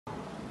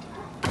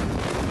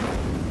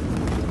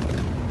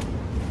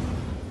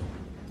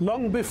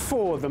Long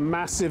before the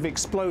massive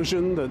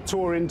explosion that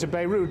tore into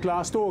Beirut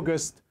last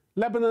August,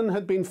 Lebanon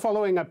had been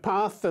following a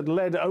path that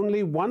led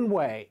only one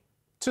way,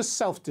 to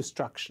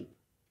self-destruction.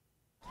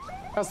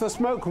 As the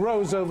smoke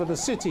rose over the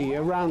city,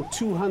 around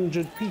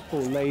 200 people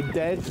lay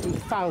dead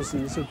and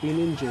thousands had been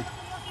injured,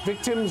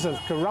 victims of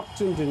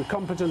corrupt and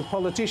incompetent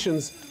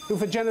politicians who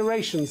for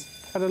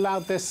generations had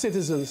allowed their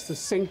citizens to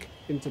sink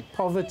into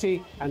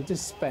poverty and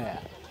despair.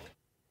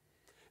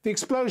 The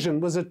explosion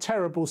was a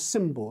terrible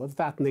symbol of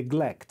that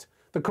neglect.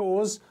 The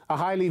cause, a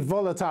highly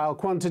volatile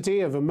quantity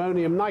of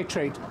ammonium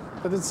nitrate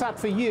that had sat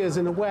for years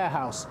in a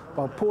warehouse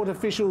while port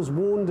officials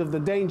warned of the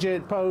danger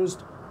it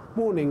posed,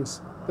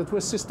 warnings that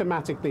were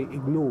systematically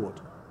ignored.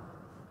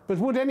 But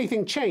would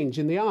anything change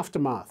in the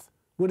aftermath?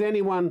 Would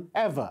anyone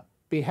ever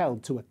be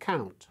held to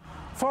account?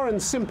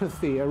 Foreign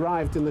sympathy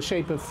arrived in the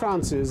shape of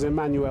France's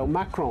Emmanuel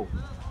Macron,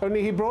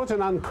 only he brought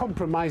an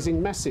uncompromising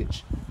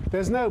message.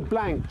 There's no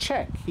blank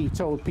check, he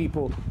told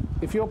people.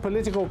 If your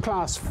political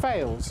class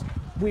fails,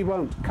 we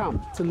won't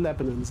come to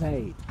Lebanon's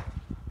aid.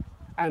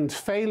 And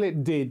fail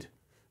it did.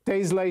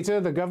 Days later,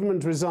 the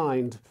government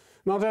resigned.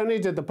 Not only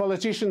did the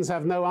politicians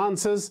have no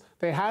answers,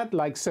 they had,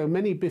 like so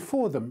many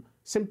before them,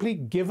 simply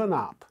given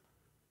up.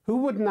 Who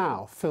would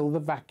now fill the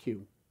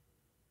vacuum?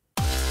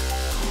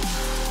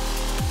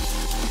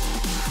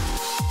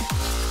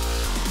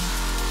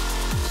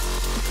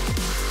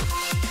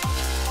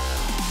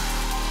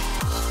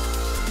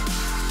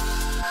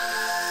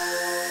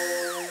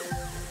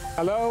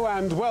 Hello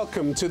and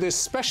welcome to this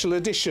special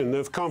edition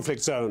of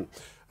Conflict Zone.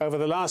 Over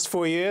the last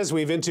 4 years,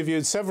 we've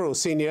interviewed several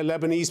senior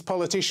Lebanese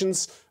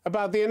politicians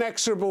about the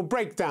inexorable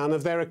breakdown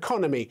of their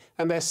economy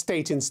and their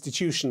state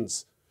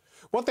institutions.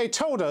 What they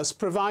told us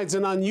provides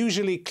an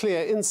unusually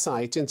clear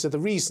insight into the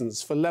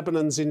reasons for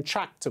Lebanon's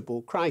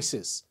intractable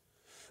crisis.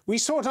 We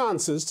sought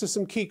answers to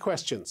some key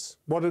questions.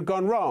 What had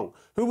gone wrong?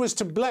 Who was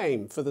to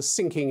blame for the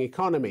sinking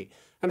economy?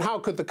 And how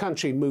could the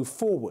country move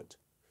forward?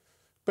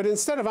 But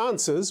instead of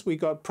answers, we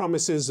got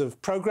promises of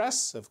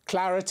progress, of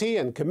clarity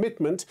and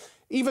commitment,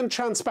 even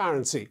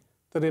transparency,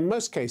 that in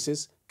most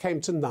cases came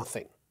to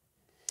nothing.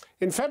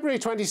 In February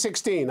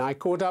 2016, I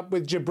caught up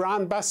with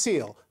Gibran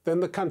Bassil, then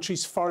the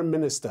country's foreign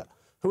minister,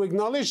 who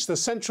acknowledged the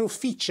central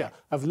feature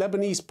of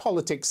Lebanese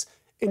politics,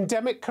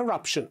 endemic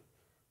corruption,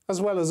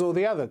 as well as all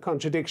the other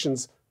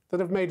contradictions that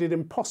have made it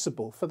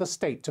impossible for the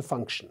state to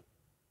function.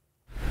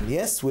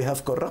 Yes, we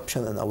have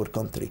corruption in our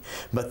country,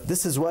 but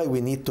this is why we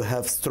need to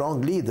have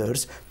strong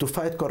leaders to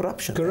fight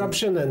corruption.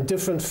 Corruption and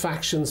different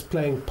factions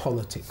playing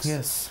politics.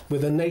 Yes.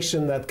 With a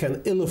nation that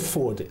can ill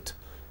afford it.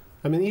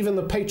 I mean, even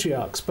the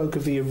patriarch spoke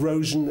of the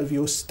erosion of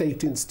your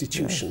state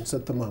institutions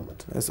at the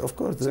moment. Yes, of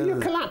course. So you're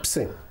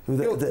collapsing.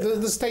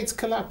 The state's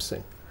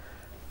collapsing.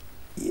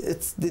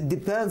 It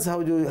depends how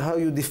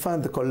you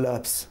define the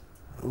collapse.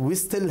 We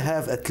still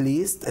have at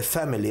least a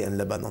family in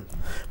Lebanon.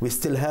 We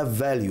still have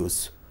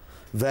values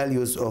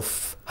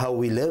of how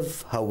we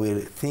live, how we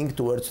think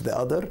towards the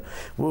other,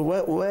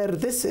 where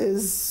this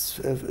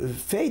is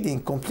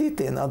fading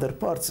completely in other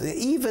parts.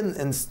 Even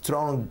in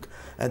strong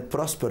and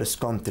prosperous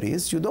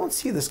countries, you don't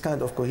see this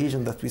kind of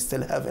cohesion that we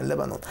still have in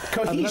Lebanon.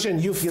 Cohesion,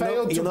 you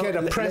failed to get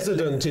a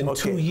president in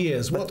 2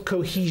 years. What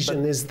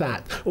cohesion is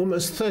that?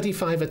 Almost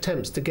 35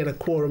 attempts to get a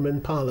quorum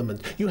in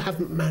parliament. You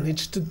haven't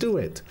managed to do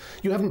it.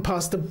 You haven't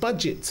passed a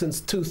budget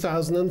since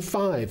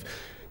 2005.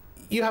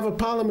 You have a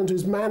parliament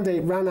whose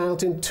mandate ran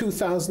out in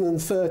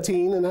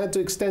 2013 and had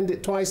to extend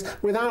it twice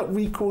without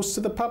recourse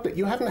to the public.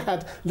 You haven't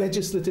had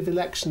legislative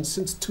elections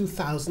since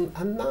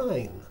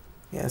 2009.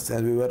 Yes,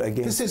 and we were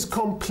against... This is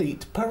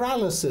complete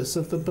paralysis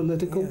of the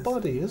political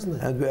body, isn't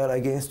it? And we are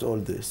against all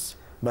this.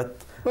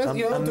 But well,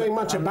 you're not doing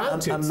much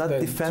about it,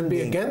 to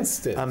be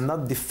against it. I'm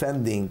not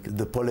defending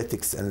the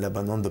politics in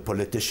Lebanon, the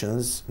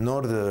politicians,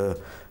 nor the...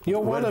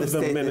 You're one of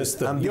them,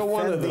 Minister. You're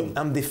one of them.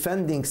 I'm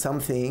defending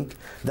something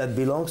that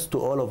belongs to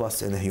all of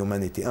us in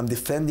humanity. I'm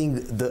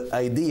defending the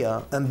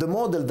idea and the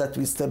model that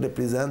we still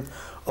represent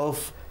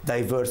of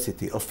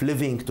diversity, of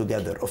living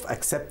together, of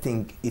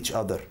accepting each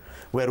other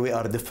where we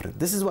are different.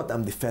 This is what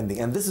I'm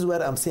defending, and this is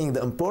where I'm saying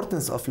the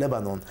importance of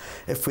Lebanon.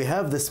 If we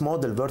have this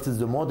model versus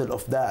the model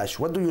of Daesh,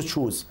 what do you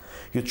choose?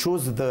 You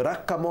choose the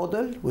Raqqa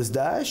model with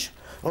Daesh,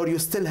 or you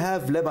still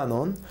have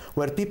Lebanon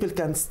where people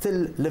can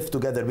still live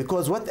together?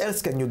 Because what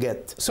else can you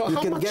get? So you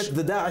can get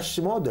the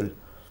Daesh model.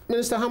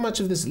 Minister, how much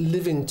of this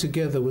living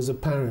together was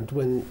apparent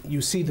when you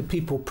see the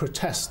people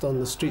protest on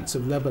the streets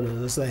of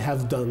Lebanon, as they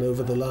have done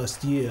over the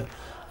last year,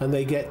 and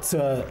they get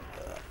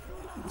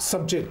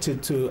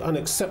subjected to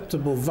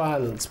unacceptable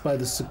violence by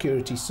the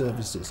security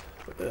services,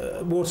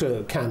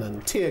 water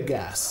cannon, tear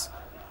gas?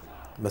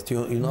 But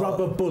you know,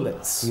 rubber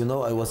bullets. You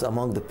know, I was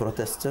among the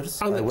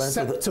protesters.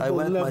 Unacceptable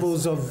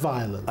levels of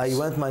violence. I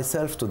went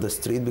myself to the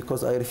street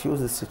because I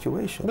refused the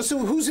situation. But so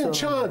who's in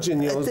charge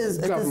in your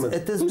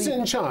government? Who's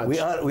in charge?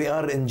 We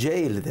are in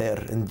jail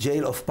there, in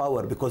jail of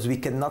power, because we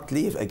cannot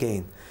leave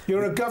again.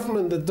 You're a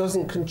government that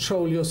doesn't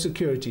control your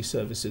security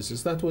services.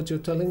 Is that what you're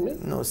telling me?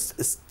 No,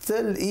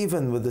 still,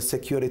 even with the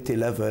security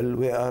level,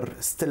 we are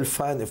still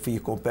fine if we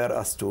compare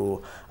us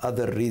to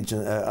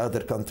other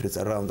countries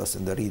around us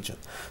in the region.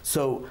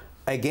 So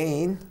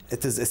again,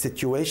 it is a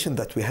situation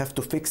that we have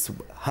to fix.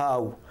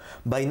 How?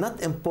 By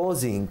not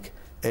imposing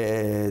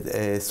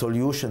a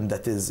solution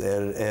that is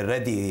a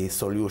ready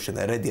solution,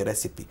 a ready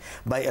recipe.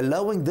 By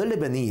allowing the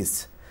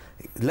Lebanese,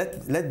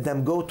 let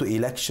them go to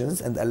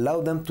elections and allow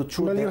them to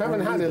choose. Well, you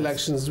haven't had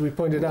elections, we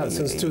pointed out,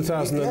 since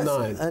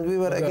 2009. Yes, and we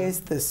were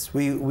against this.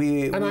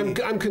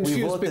 I'm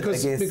confused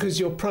because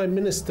your Prime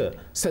Minister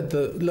said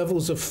the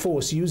levels of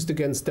force used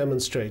against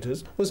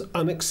demonstrators was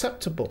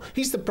unacceptable.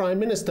 He's the Prime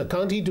Minister.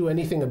 Can't he do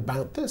anything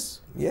about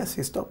this? Yes,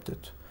 he stopped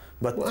it.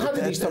 But well, how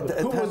did he stop it?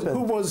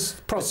 Who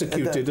was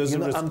prosecuted as a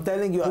result? I'm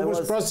telling you, who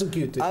was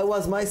prosecuted? I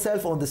was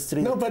myself on the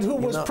street. No, but who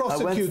was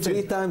prosecuted? I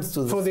went 3 times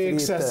to the for street, the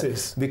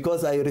excesses?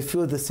 Because I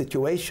refused the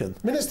situation.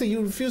 Minister,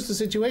 you refused the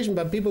situation,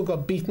 but people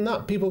got beaten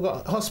up. People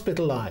got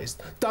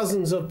hospitalized.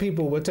 Dozens of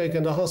people were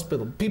taken to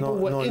hospital. People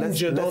were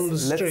injured on the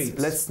streets.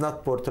 Let's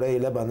not portray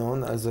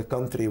Lebanon as a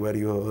country where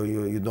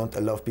you don't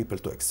allow people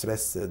to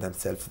express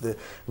themselves.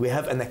 We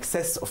have an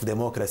excess of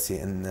democracy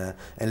in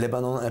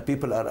Lebanon, and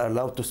people are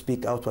allowed to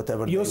speak out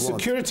whatever they want.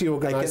 Security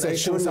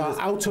organizations are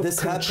out of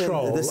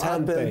control.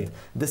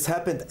 This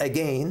happened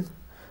again.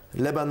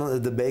 Lebanon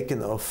is the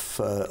beacon of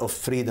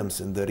freedoms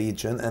in the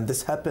region, and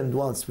this happened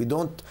once. We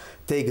don't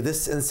take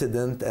this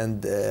incident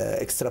and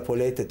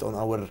extrapolate it on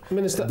our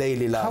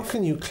daily life. How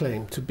can you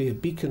claim to be a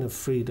beacon of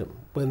freedom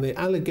when the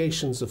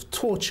allegations of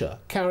torture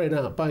carried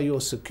out by your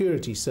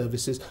security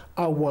services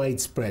are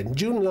widespread? In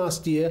June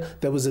last year,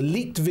 there was a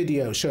leaked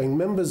video showing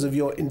members of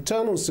your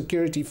internal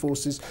security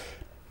forces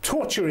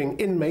torturing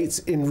inmates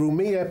in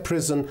Rumiyah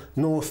prison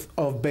north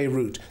of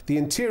Beirut. The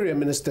Interior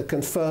Minister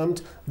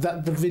confirmed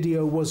that the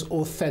video was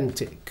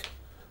authentic.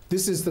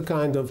 This is the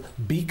kind of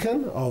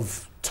beacon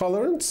of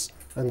tolerance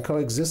and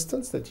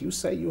coexistence that you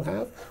say you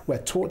have, where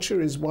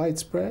torture is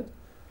widespread?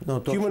 No,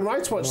 Human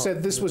Rights Watch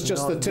said this was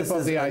just the tip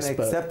of the iceberg.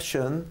 This is an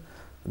exception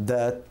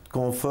that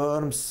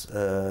confirms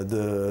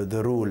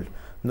the rule.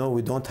 No,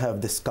 we don't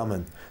have this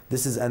common.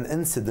 This is an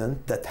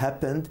incident that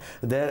happened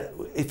there.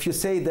 If you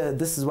say that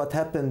this is what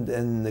happened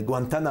in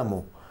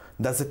Guantanamo,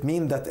 does it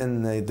mean that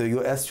in the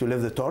US you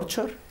live the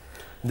torture?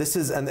 This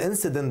is an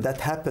incident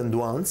that happened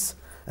once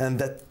and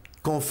that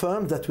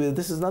confirmed that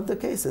this is not the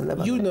case in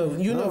Lebanon.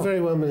 You know very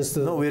well,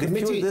 Minister. No, we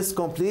refute this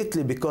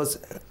completely because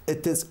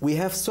we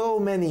have so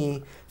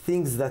many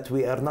things that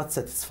we are not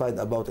satisfied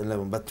about in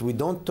Lebanon, but we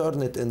don't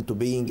turn it into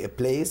being a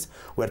place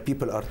where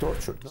people are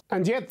tortured.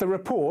 And yet the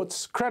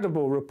reports,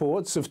 credible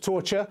reports of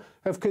torture,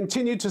 have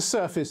continued to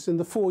surface in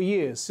the 4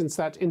 years since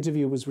that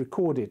interview was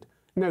recorded.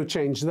 No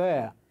change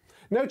there.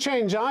 No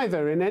change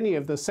either in any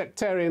of the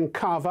sectarian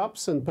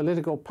carve-ups and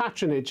political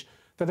patronage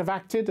that have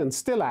acted and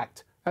still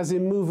act as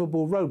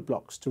immovable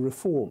roadblocks to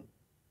reform.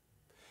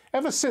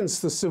 Ever since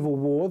the Civil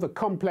War, the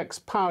complex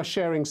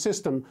power-sharing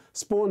system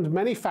spawned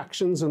many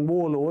factions and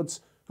warlords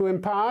who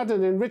empowered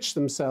and enriched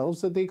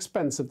themselves at the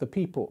expense of the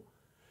people.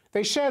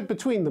 They shared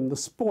between them the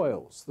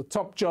spoils, the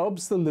top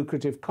jobs, the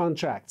lucrative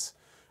contracts.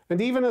 And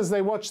even as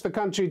they watched the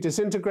country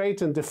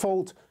disintegrate and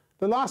default,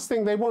 the last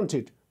thing they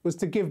wanted was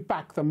to give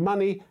back the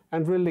money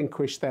and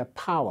relinquish their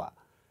power.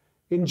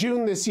 In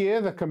June this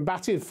year, the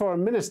combative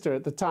foreign minister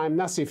at the time,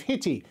 Nassif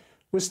Hitti,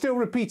 was still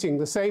repeating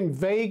the same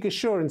vague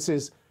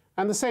assurances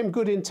and the same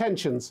good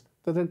intentions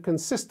that had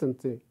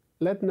consistently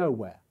led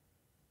nowhere.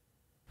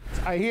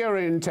 I hear your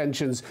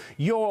intentions.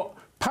 Your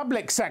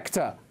public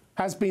sector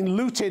has been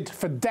looted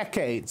for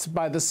decades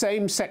by the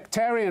same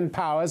sectarian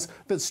powers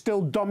that still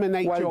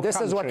dominate your country. Well,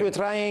 this is what we're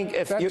trying.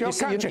 If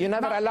you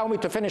never allow me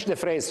to finish the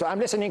phrase, so I'm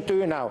listening to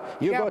you now.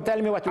 You go tell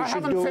me what we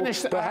should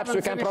do. Perhaps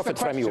we can profit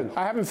from you.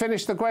 I haven't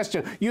finished the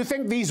question. You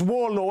think these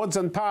warlords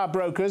and power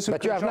brokers who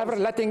But you have never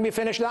letting me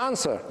finish the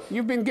answer.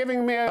 You've been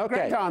giving me a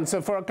great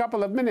answer for a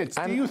couple of minutes.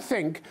 Do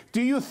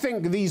you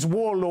think these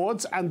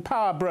warlords and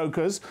power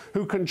brokers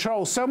who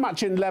control so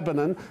much in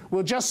Lebanon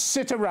will just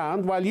sit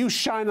around while you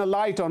shine a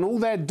light on all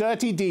their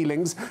dirty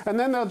dealings, and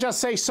then they'll just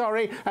say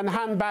sorry and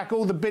hand back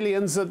all the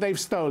billions that they've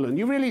stolen?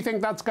 You really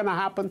think that's going to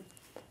happen?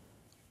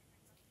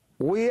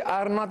 We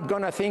are not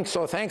going to think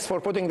so. Thanks for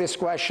putting this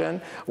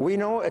question. We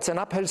know it's an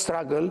uphill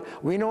struggle.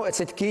 We know it's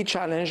a key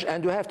challenge,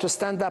 and we have to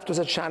stand up to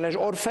the challenge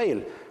or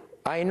fail.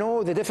 I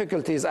know the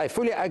difficulties. I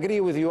fully agree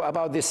with you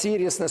about the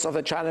seriousness of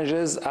the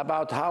challenges,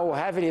 about how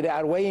heavily they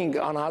are weighing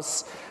on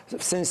us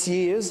since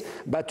years,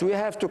 but we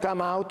have to come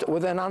out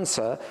with an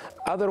answer.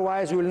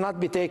 Otherwise, we will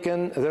not be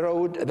taking the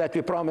road that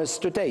we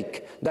promised to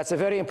take. That's a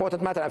very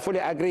important matter. I fully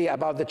agree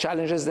about the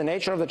challenges, the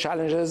nature of the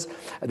challenges,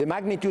 the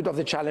magnitude of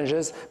the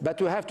challenges,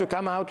 but we have to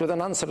come out with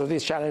an answer to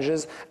these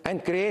challenges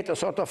and create a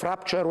sort of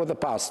rupture with the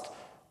past.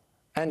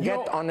 and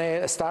get on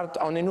a start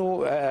on a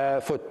new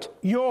foot.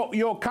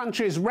 Your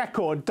country's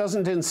record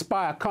doesn't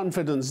inspire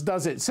confidence,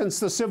 does it? Since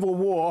the civil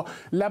war,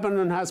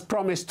 Lebanon has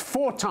promised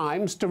 4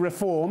 times to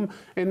reform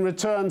in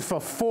return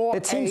for 4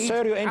 It seems,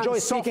 sir, you enjoy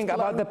speaking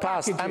about the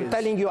past. I'm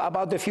telling you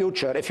about the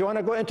future. If you want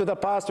to go into the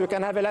past, we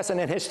can have a lesson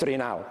in history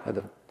now.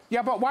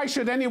 Yeah, but why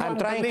should anyone I'm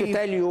trying believe... to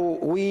tell you,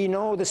 we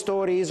know the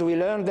stories, we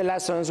learn the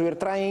lessons, we're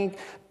telling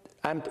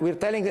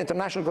the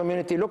international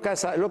community, look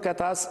at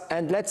us,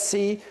 and let's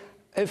see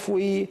if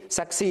we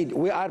succeed.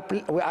 We are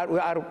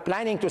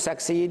planning to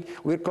succeed.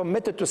 We're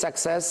committed to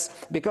success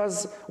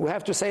because we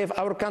have to save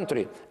our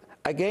country.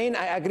 Again,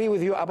 I agree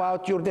with you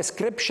about your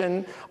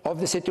description of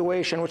the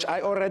situation, which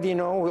I already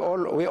know,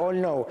 we all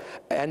know.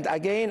 And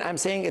again, I'm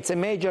saying it's a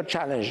major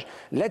challenge.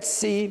 Let's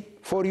see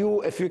for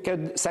you if you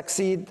can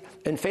succeed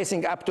in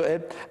facing up to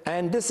it.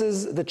 And this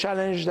is the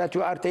challenge that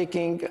you are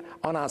taking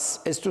on us,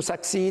 is to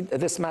succeed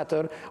this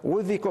matter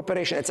with the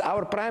cooperation. It's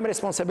our prime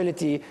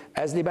responsibility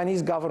as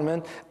Lebanese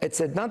government. It's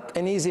not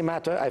an easy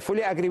matter. I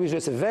fully agree with you.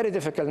 It's a very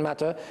difficult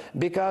matter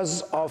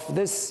because of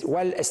this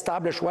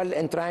well-established,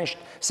 well-entrenched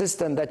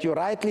system that you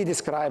rightly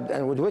described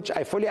and with which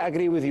I fully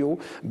agree with you.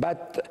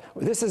 But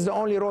this is the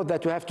only road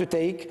that we have to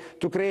take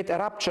to create a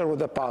rupture with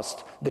the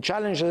past. The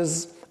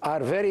challenges are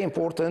very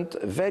important,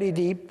 very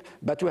deep,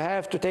 but we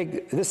have to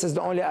take, this is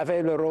the only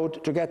available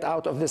road to get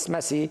out of this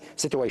messy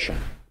situation.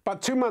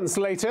 But 2 months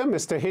later,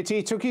 Mr.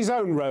 Hitti took his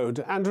own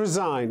road and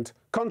resigned,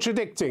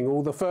 contradicting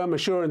all the firm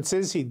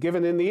assurances he'd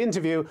given in the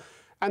interview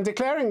and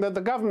declaring that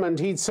the government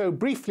he'd so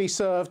briefly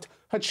served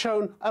had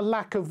shown a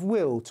lack of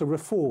will to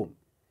reform.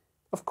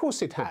 Of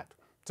course it had.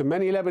 To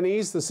many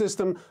Lebanese, the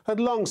system had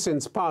long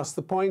since passed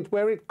the point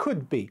where it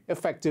could be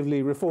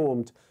effectively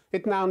reformed.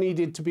 It now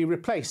needed to be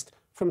replaced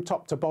from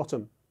top to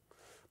bottom.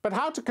 But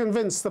how to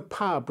convince the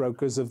power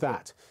brokers of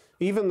that?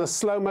 Even the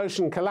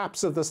slow-motion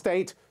collapse of the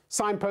state,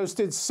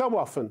 signposted so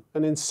often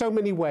and in so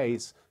many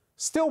ways,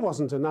 still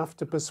wasn't enough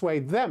to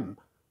persuade them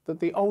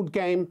that the old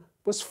game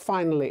was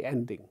finally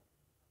ending.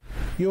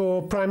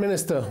 Your Prime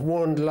Minister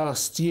warned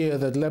last year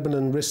that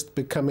Lebanon risked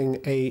becoming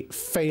a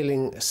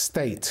failing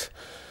state.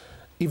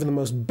 Even the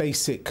most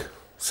basic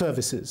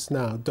services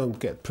now don't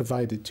get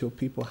provided to your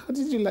people. How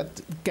did you let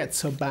it get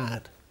so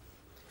bad?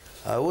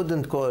 I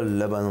wouldn't call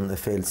Lebanon a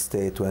failed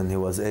state when he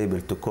was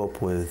able to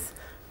cope with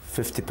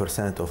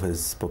 50% of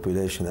his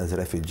population as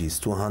refugees,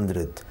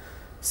 200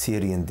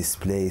 Syrian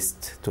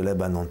displaced to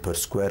Lebanon per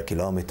square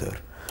kilometer.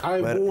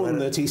 I warn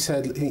that he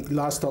said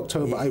last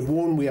October, I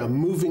warn we are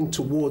moving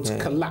towards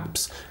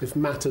collapse if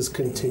matters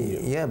continue.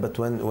 Yeah, but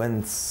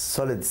when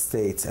solid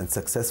states and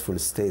successful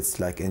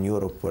states like in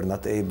Europe were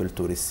not able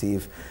to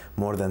receive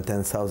more than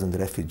 10,000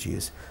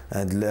 refugees,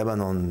 and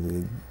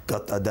Lebanon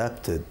got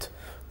adapted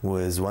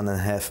with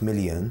 1.5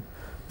 million,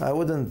 I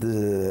wouldn't,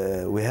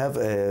 we have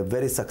a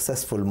very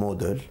successful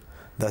model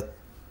that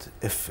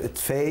if it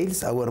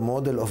fails, our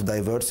model of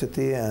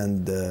diversity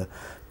and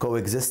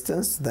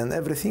coexistence, then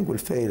everything will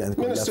fail. And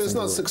Minister, it's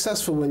not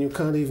successful when you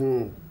can't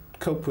even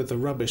cope with the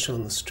rubbish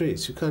on the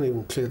streets. You can't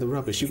even clear the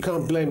rubbish. You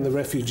can't blame the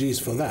refugees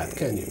for that,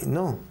 can you?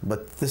 No,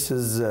 but this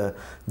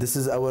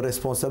is our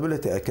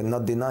responsibility. I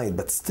cannot deny it,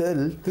 but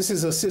still... This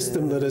is a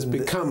system that has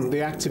become, the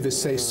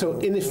activists say, so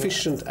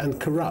inefficient and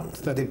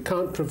corrupt that it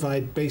can't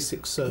provide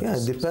basic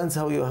services. Yeah, it depends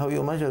how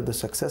you measure the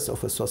success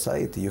of a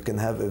society. You can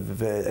have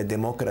a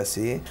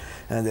democracy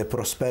and a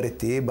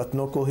prosperity, but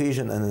no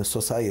cohesion in a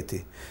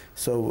society.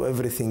 So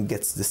everything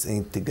gets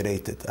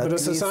disintegrated. But a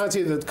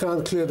society that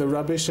can't clear the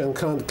rubbish and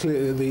can't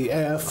clear the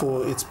air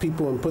for its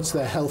people and puts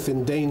their health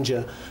in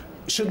danger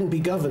shouldn't be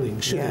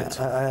governing, should it?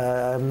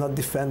 I'm not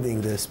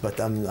defending this, but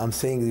I'm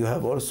saying you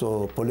have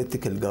also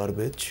political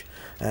garbage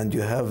and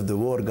you have the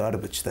war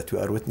garbage that we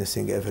are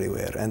witnessing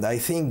everywhere. And I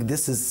think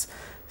this is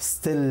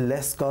still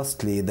less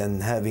costly than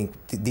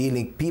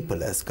dealing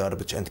people as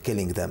garbage and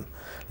killing them.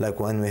 Like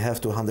when we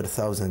have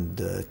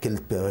 200,000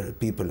 killed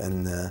people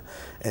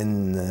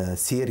in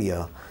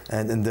Syria,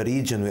 and in the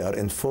region we are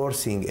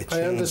enforcing a change.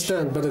 I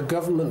understand, but a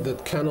government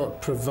that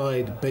cannot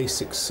provide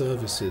basic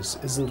services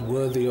isn't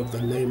worthy of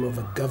the name of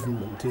a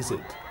government, is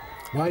it?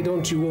 Why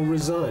don't you all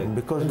resign?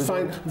 Because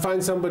and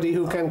find somebody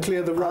who can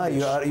clear the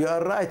rubbish. You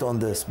are right on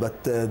this,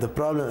 but the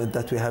problem is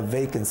that we have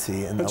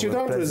vacancy. But you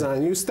don't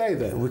resign, you stay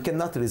there. We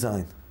cannot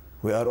resign.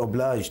 We are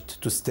obliged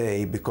to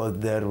stay because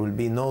there will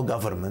be no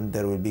government,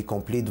 there will be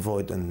complete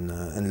void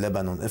in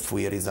Lebanon if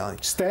we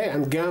resign. Stay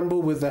and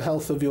gamble with the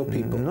health of your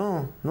people?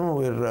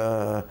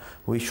 No,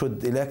 we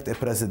should elect a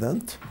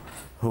president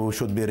who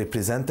should be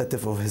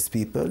representative of his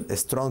people, a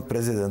strong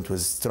president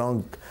with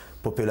strong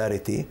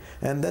popularity,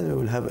 and then we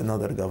will have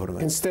another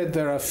government. Instead,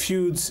 there are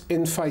feuds,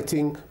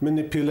 infighting,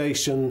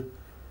 manipulation,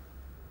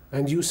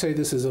 and you say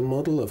this is a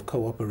model of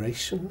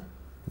cooperation?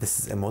 This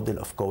is a model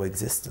of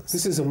coexistence.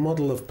 This is a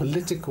model of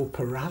political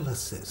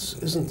paralysis,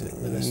 isn't it,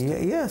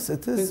 Minister? Yes,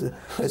 it is.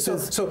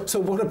 So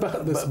what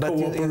about this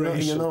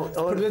cooperation?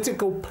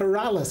 Political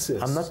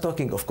paralysis. I'm not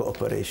talking of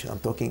cooperation. I'm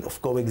talking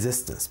of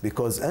coexistence.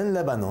 Because in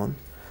Lebanon,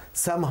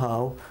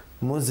 somehow,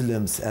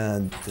 Muslims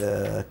and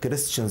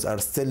Christians are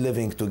still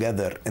living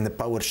together in a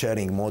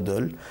power-sharing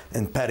model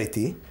in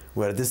parity,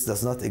 where this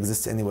does not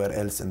exist anywhere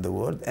else in the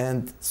world.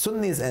 And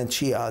Sunnis and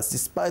Shias,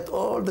 despite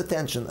all the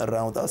tension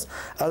around us,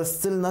 are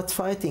still not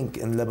fighting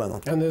in Lebanon.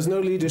 And there's no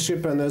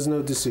leadership and there's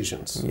no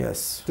decisions.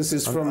 Yes. This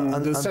is from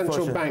the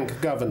central bank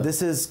governor.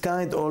 This is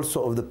kind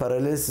also of the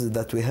parallels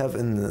that we have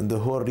in the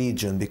whole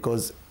region,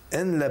 because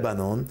in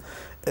Lebanon,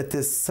 it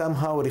is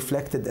somehow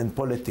reflected in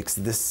politics,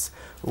 this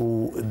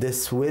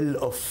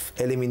will of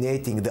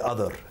eliminating the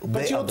other.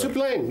 But you're to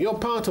blame. You're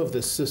part of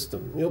this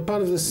system. You're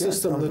part of this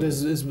system that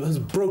has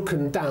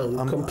broken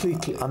down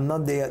completely. I'm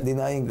not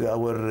denying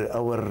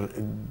our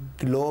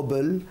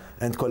global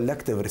and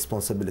collective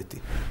responsibility.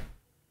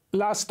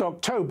 Last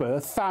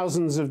October,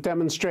 thousands of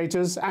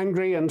demonstrators,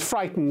 angry and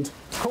frightened,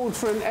 called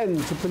for an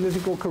end to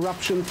political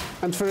corruption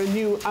and for a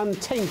new,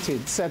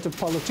 untainted set of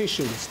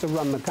politicians to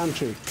run the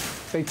country.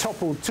 They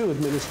toppled two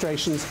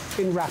administrations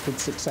in rapid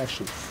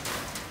succession.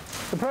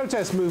 The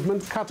protest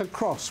movement cut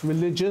across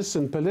religious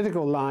and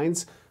political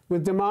lines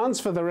with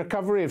demands for the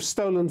recovery of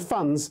stolen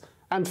funds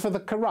and for the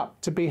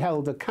corrupt to be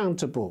held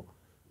accountable.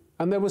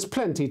 And there was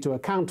plenty to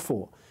account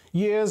for.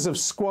 Years of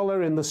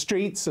squalor in the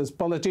streets as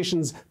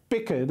politicians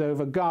bickered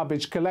over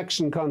garbage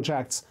collection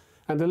contracts,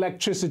 and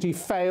electricity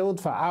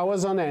failed for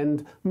hours on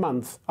end,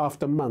 month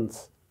after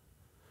month.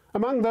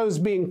 Among those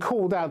being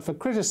called out for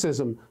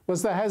criticism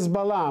was the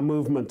Hezbollah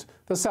movement,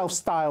 the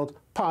self-styled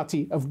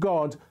Party of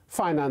God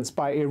financed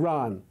by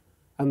Iran.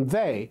 And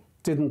they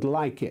didn't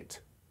like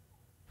it.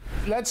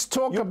 Let's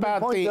talk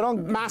about the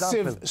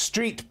massive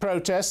street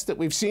protests that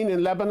we've seen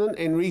in Lebanon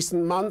in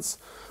recent months.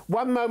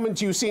 One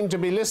moment you seemed to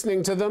be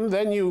listening to them,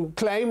 then you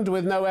claimed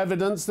with no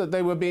evidence that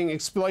they were being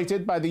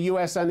exploited by the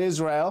US and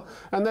Israel.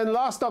 And then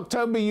last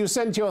October you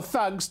sent your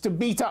thugs to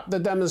beat up the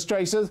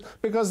demonstrators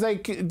because they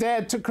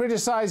dared to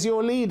criticize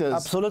your leaders.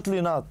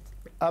 Absolutely not.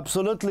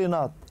 Absolutely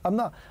not.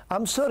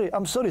 I'm sorry,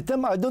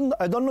 Tim, I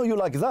don't know you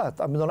like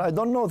that. I mean, I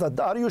don't know that.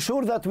 Are you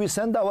sure that we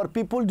send our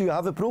people? Do you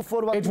have a proof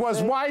for what it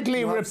was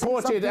widely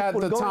reported at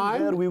the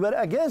time. There. We were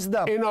against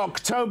them. In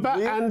October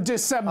and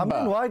December. I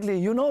mean, widely,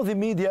 you know the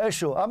media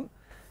issue.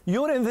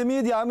 You're in the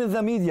media, I'm in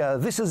the media.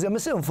 This is a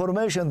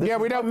misinformation. Yeah,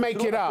 we don't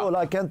make it up.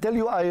 I can tell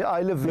you,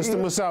 I live here.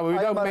 Mr. Moussaoui, we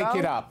don't make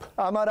it up.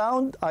 I'm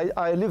around,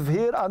 I live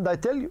here, and I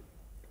tell you,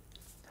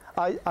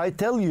 I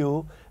tell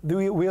you,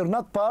 we are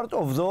not part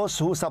of those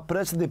who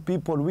suppress the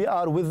people. We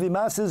are with the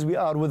masses. We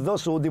are with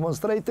those who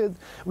demonstrated.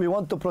 We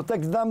want to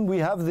protect them. We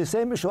have the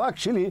same issue.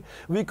 Actually,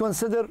 we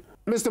consider...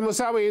 Mr.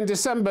 Moussaoui, in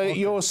December,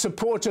 your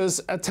supporters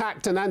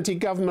attacked an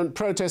anti-government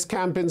protest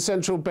camp in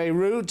central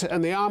Beirut,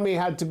 and the army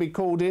had to be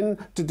called in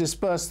to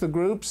disperse the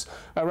groups.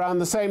 Around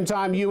the same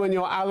time, you and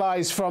your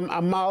allies from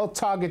Amal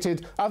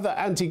targeted other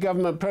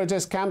anti-government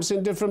protest camps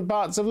in different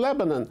parts of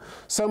Lebanon.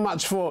 So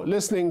much for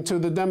listening to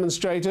the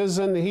demonstrators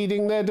and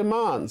heeding their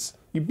demands.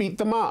 You beat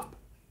them up.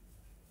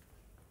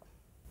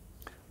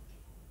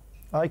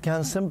 I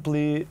can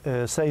simply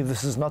say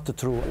this is not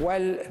true.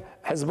 Well,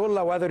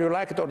 Hezbollah, whether you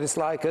like it or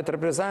dislike it,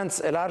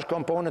 represents a large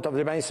component of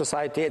Lebanese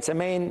society. It's a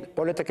main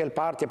political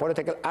party,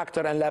 political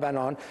actor in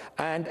Lebanon,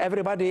 and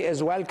everybody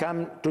is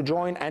welcome to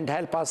join and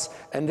help us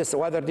in this,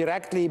 whether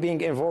directly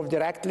being involved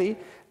directly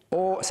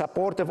or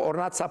supportive or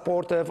not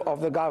supportive of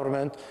the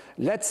government.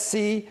 Let's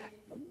see,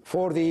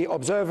 for the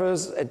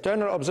observers,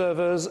 internal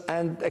observers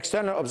and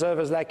external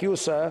observers like you,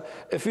 sir,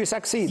 if we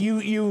succeed.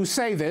 You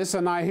say this,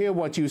 and I hear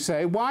what you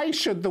say. Why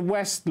should the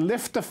West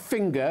lift a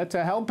finger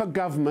to help a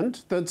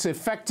government that's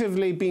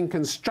effectively being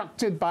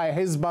constructed by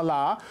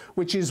Hezbollah,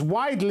 which is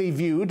widely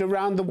viewed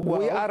around the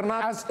world? We are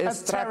not as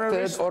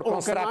instructed or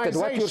constructed.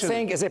 What you're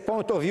saying is a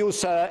point of view,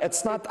 sir.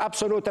 It's not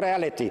absolute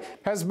reality.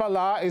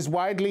 Hezbollah is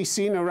widely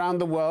seen around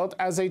the world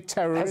as a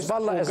terrorist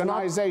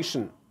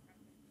organization.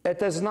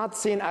 It is not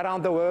seen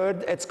around the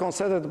world. It's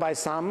considered by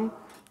some,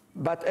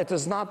 but it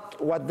is not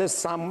what this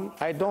some.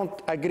 I don't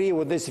agree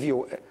with this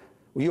view.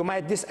 You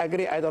might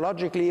disagree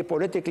ideologically,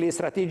 politically,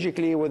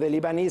 strategically with the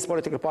Lebanese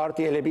political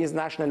party, the Lebanese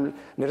National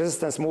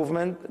Resistance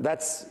Movement.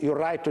 That's your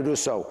right to do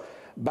so.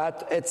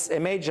 But it's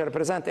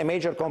represent a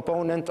major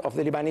component of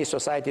the Lebanese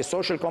society,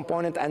 social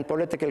component and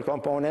political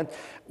component.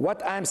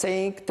 What I'm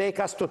saying, take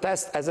us to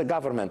test as a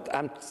government.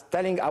 I'm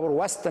telling our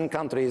Western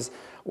countries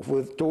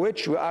to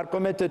which we are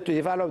committed to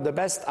develop the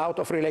best out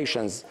of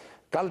relations,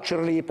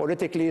 culturally,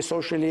 politically,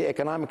 socially,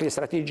 economically,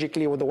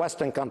 strategically with the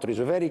Western countries.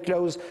 We're very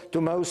close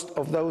to most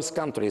of those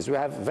countries. We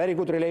have very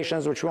good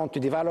relations which we want to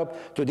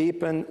develop, to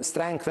deepen,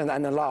 strengthen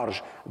and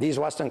enlarge these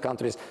Western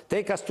countries.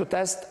 Take us to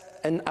test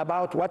in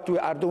about what we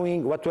are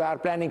doing, what we are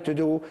planning to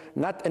do,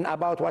 not in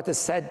about what is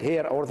said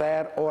here or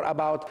there, or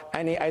about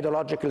any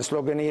ideological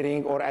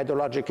sloganeering or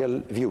ideological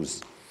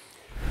views.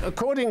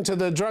 According to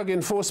the Drug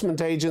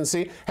Enforcement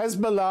Agency,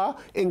 Hezbollah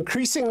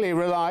increasingly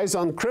relies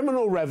on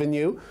criminal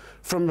revenue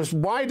from a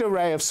wide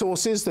array of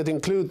sources that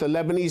include the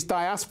Lebanese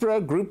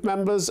diaspora, group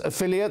members,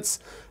 affiliates,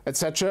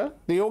 etc.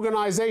 The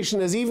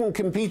organization has even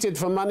competed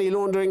for money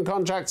laundering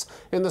contracts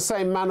in the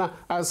same manner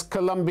as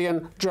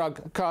Colombian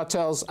drug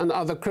cartels and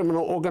other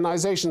criminal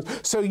organizations.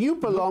 So you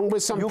belong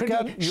with some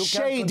pretty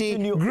shady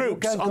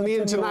groups on the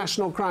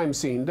international crime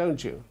scene,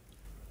 don't you?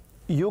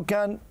 You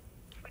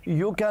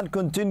can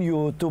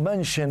continue to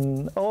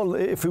mention all,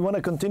 if you want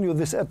to continue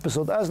this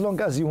episode, as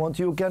long as you want,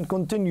 you can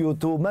continue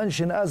to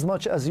mention as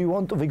much as you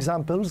want of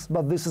examples,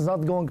 but this is not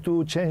going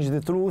to change the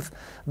truth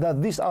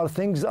that these are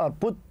things are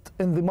put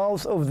in the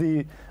mouth of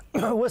the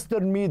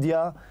Western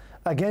media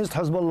against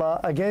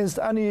Hezbollah, against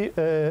any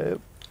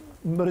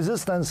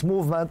resistance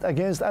movement,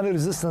 against any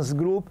resistance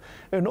group,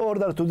 in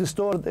order to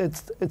distort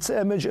its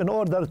image, in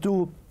order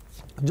to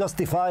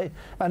justify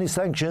any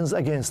sanctions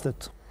against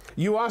it.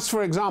 You asked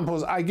for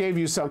examples. I gave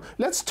you some.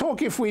 Let's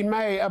talk, if we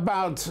may,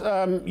 about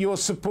your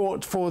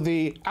support for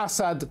the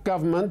Assad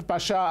government,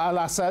 Bashar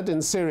al-Assad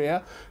in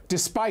Syria,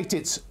 despite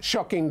its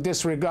shocking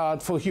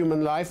disregard for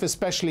human life,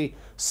 especially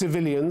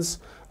civilians.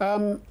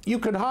 You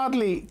could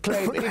hardly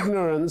claim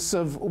ignorance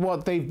of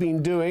what they've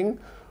been doing.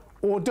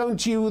 Or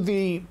don't you,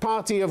 the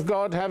party of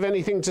God, have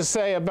anything to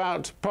say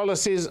about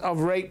policies of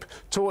rape,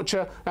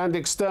 torture and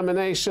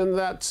extermination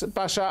that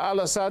Bashar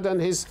al-Assad and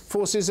his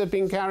forces have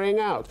been carrying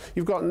out?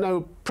 You've got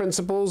no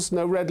principles,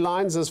 no red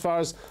lines as far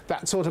as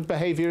that sort of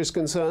behavior is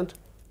concerned?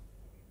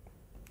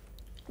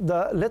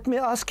 Let me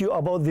ask you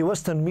about the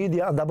Western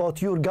media and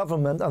about your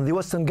government and the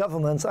Western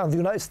governments and the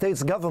United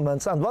States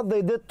governments and what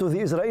they did to the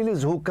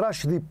Israelis who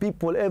crush the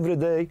people every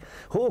day,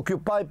 who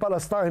occupy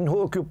Palestine,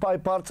 who occupy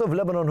parts of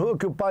Lebanon, who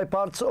occupy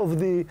parts of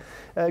the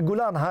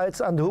Golan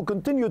Heights, and who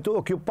continue to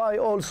occupy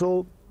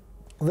also.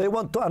 They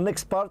want to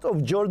annex part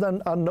of Jordan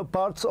and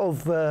parts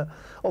of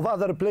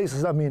other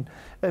places. I mean,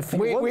 if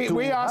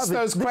we ask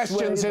those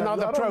questions in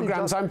other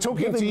programs. I'm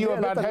talking to you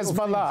about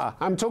Hezbollah.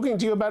 I'm talking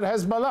to you about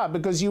Hezbollah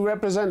because you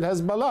represent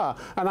Hezbollah,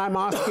 and I'm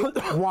asking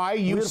why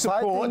you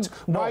support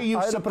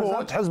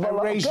a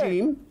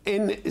regime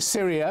in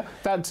Syria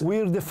that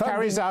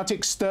carries out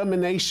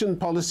extermination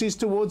policies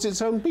towards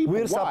its own people.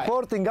 We're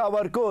supporting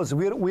our cause.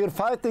 We're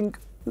fighting.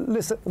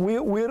 Listen, we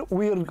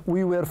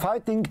were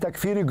fighting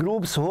Takfiri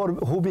groups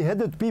who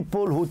beheaded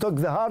people, who took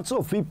the hearts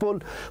of people,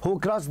 who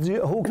crushed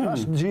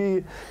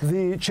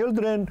the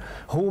children,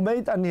 who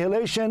made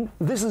annihilation.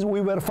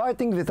 We were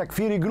fighting the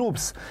Takfiri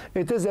groups.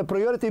 It is a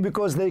priority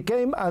because they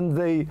came and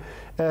they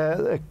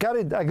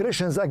carried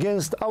aggressions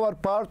against our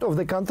part of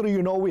the country.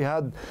 You know, we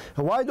had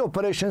wide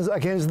operations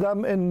against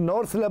them in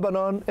North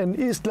Lebanon, in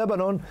East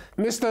Lebanon.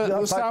 Mr.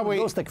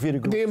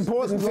 Musawi, the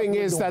important thing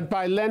is that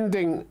by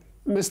lending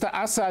Mr.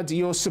 Assad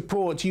your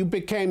support, you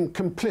became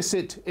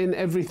complicit in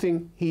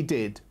everything he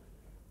did.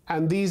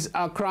 And these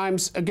are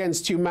crimes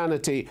against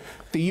humanity.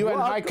 The UN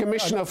High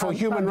Commissioner for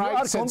Human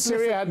Rights said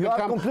Syria had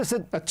become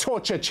a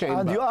torture chamber.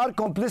 And you are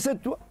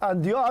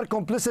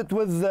complicit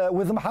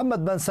with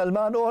Mohammed bin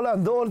Salman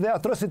and all the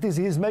atrocities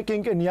he is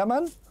making in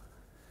Yemen.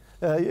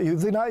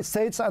 The United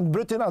States and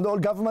Britain and all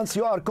governments,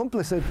 you are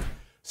complicit.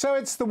 So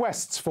it's the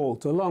West's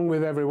fault, along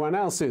with everyone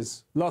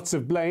else's. Lots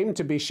of blame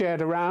to be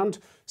shared around,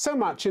 so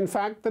much, in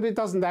fact, that it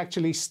doesn't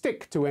actually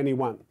stick to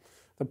anyone.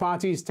 The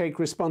parties take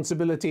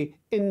responsibility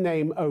in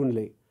name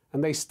only,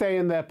 and they stay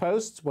in their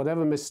posts,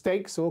 whatever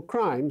mistakes or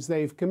crimes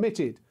they've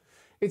committed.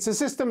 It's a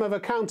system of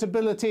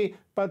accountability,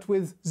 but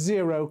with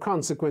zero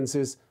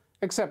consequences,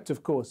 except,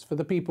 of course, for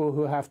the people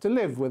who have to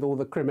live with all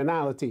the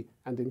criminality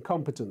and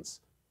incompetence,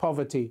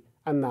 poverty,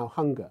 and now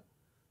hunger.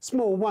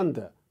 Small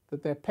wonder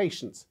that their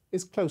patience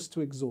is close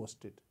to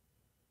exhausted.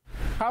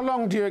 How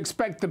long do you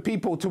expect the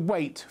people to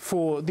wait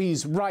for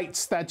these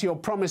rights that you're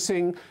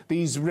promising,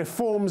 these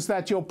reforms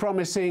that you're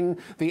promising,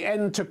 the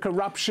end to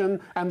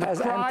corruption, and the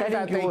cry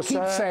that they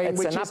keep saying,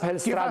 which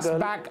is, give us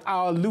back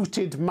our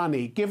looted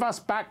money. Give us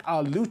back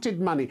our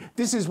looted money.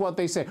 This is what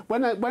they say.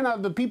 When are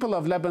the people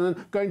of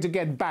Lebanon going to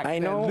get back their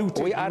looted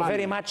money?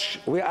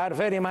 We are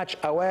very much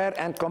aware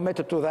and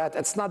committed to that.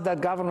 It's not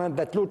that government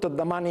that looted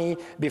the money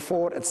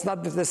before. It's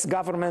not this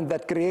government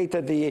that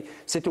created the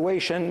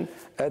situation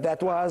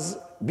that was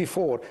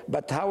before.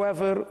 But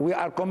however, we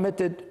are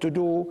committed to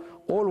do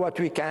all what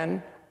we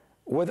can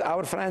with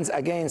our friends,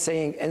 again,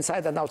 saying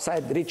inside and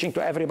outside, reaching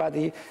to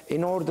everybody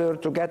in order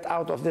to get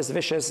out of this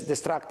vicious,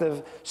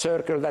 destructive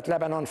circle that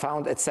Lebanon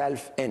found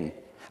itself in.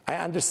 I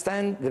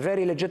understand the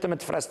very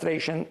legitimate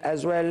frustration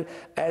as well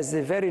as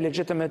the very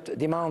legitimate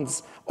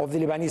demands of the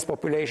Lebanese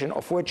population,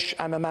 of which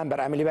I'm a member.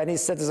 I'm a Lebanese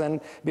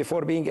citizen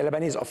before being a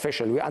Lebanese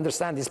official. We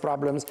understand these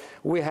problems.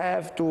 We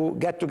have to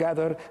get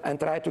together and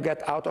try to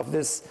get out of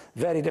this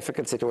very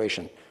difficult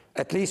situation.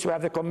 At least we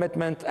have the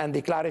commitment and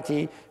the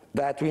clarity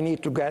that we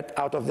need to get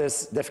out of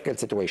this difficult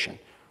situation.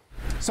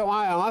 So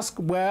I ask,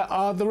 where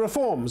are the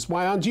reforms?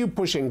 Why aren't you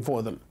pushing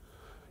for them?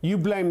 You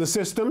blame the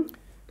system.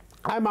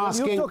 I'm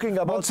asking,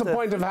 what's the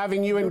point of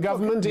having you in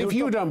government if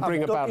you don't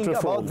bring about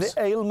reforms? About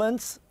the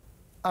ailments.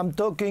 I'm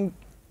talking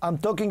I'm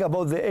talking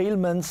about the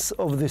ailments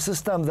of the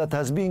system that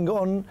has been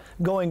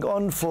going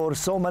on for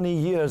so many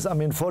years, I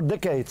mean for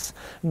decades.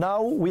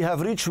 Now we have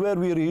reached where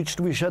we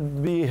reached. We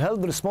should be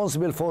held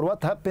responsible for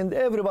what happened.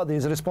 Everybody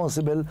is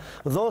responsible.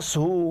 Those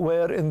who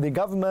were in the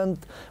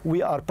government,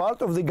 we are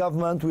part of the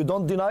government. We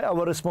don't deny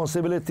our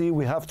responsibility.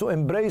 We have to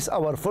embrace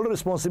our full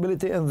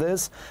responsibility in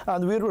this,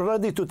 and we're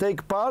ready to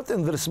take part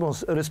in the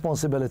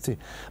responsibility.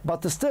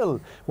 But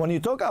still, when you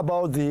talk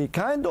about the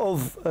kind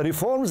of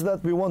reforms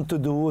that we want to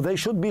do, they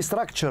should be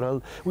structured.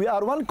 We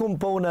are one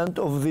component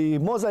of the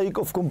mosaic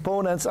of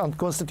components and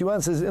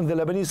constituencies in the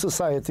Lebanese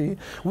society.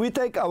 We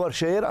take our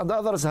share, and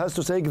others have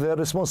to take their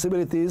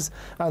responsibilities,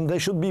 and they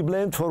should be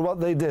blamed for what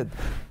they did.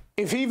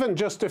 If even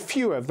just a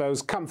few of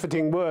those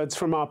comforting words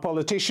from our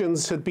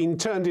politicians had been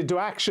turned into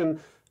action,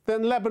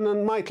 then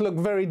Lebanon might look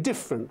very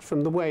different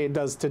from the way it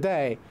does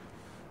today.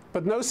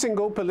 But no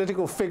single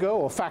political figure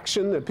or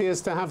faction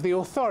appears to have the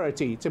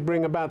authority to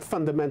bring about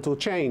fundamental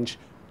change.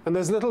 And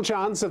there's little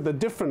chance of the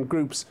different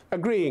groups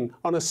agreeing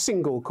on a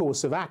single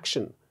course of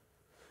action.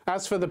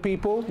 As for the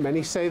people,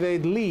 many say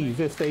they'd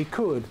leave if they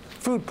could.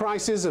 Food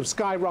prices have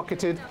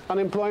skyrocketed,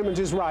 unemployment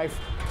is rife,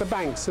 the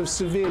banks have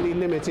severely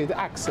limited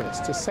access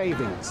to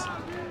savings.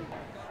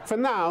 For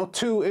now,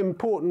 two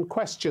important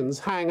questions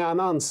hang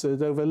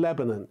unanswered over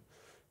Lebanon.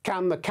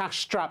 Can the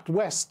cash-strapped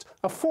West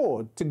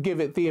afford to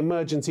give it the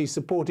emergency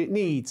support it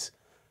needs?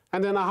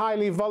 And in a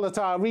highly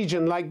volatile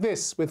region like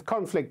this, with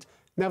conflict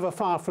never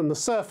far from the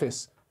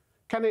surface,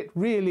 can it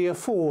really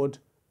afford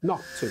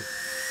not to?